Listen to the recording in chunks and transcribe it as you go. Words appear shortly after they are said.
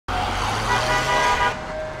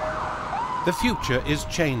The future is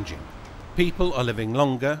changing. People are living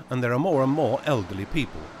longer and there are more and more elderly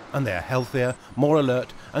people, and they are healthier, more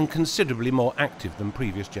alert and considerably more active than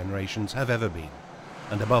previous generations have ever been.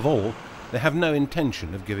 And above all, they have no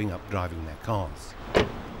intention of giving up driving their cars.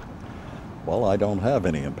 Well, I don't have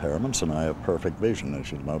any impairments and I have perfect vision.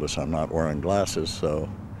 As you'll notice, I'm not wearing glasses, so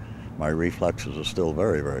my reflexes are still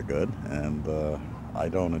very, very good, and I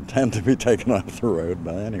don't intend to be taken off the road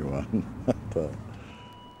by anyone.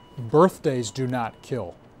 Birthdays do not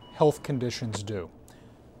kill. Health conditions do.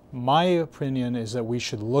 My opinion is that we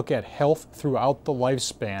should look at health throughout the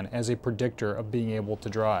lifespan as a predictor of being able to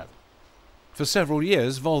drive. For several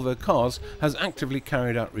years, Volvo Cars has actively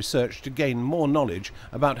carried out research to gain more knowledge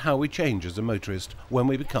about how we change as a motorist when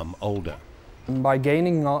we become older. By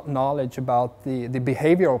gaining knowledge about the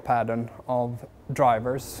behavioral pattern of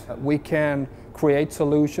drivers, we can create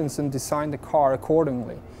solutions and design the car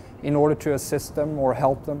accordingly in order to assist them or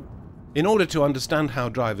help them. In order to understand how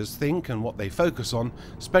drivers think and what they focus on,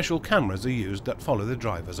 special cameras are used that follow the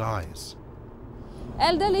driver's eyes.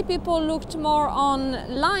 Elderly people looked more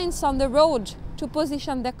on lines on the road to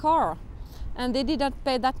position the car, and they didn't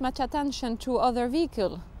pay that much attention to other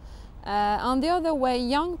vehicles. On the other way,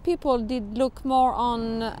 young people did look more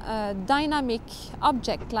on dynamic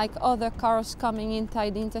object like other cars coming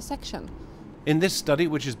inside the intersection. In this study,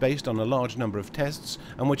 which is based on a large number of tests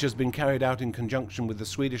and which has been carried out in conjunction with the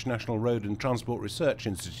Swedish National Road and Transport Research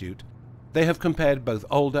Institute, they have compared both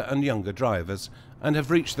older and younger drivers and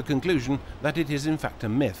have reached the conclusion that it is in fact a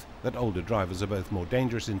myth that older drivers are both more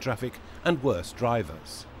dangerous in traffic and worse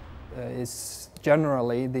drivers. It's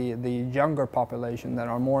generally the younger population that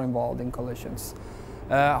are more involved in collisions.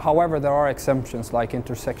 However, there are exceptions like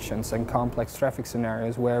intersections and complex traffic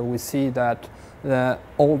scenarios where we see that the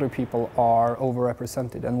older people are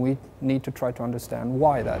overrepresented, and we need to try to understand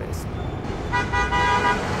why that is.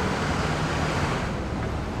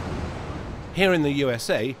 Here in the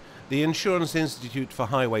USA, the Insurance Institute for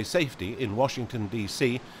Highway Safety in Washington,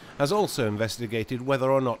 D.C. has also investigated whether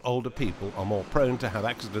or not older people are more prone to have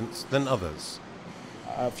accidents than others.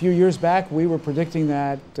 A few years back, we were predicting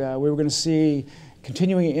that we were going to see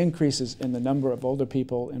continuing increases in the number of older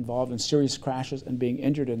people involved in serious crashes and being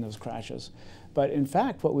injured in those crashes. But in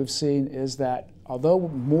fact, what we've seen is that although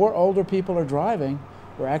more older people are driving,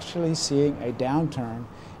 we're actually seeing a downturn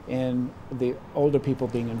in the older people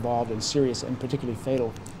being involved in serious and particularly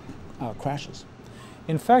fatal crashes.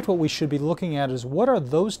 In fact, what we should be looking at is what are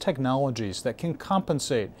those technologies that can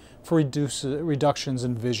compensate for reductions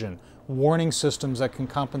in vision, warning systems that can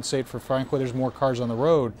compensate for, frankly, there's more cars on the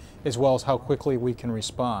road, as well as how quickly we can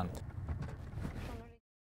respond.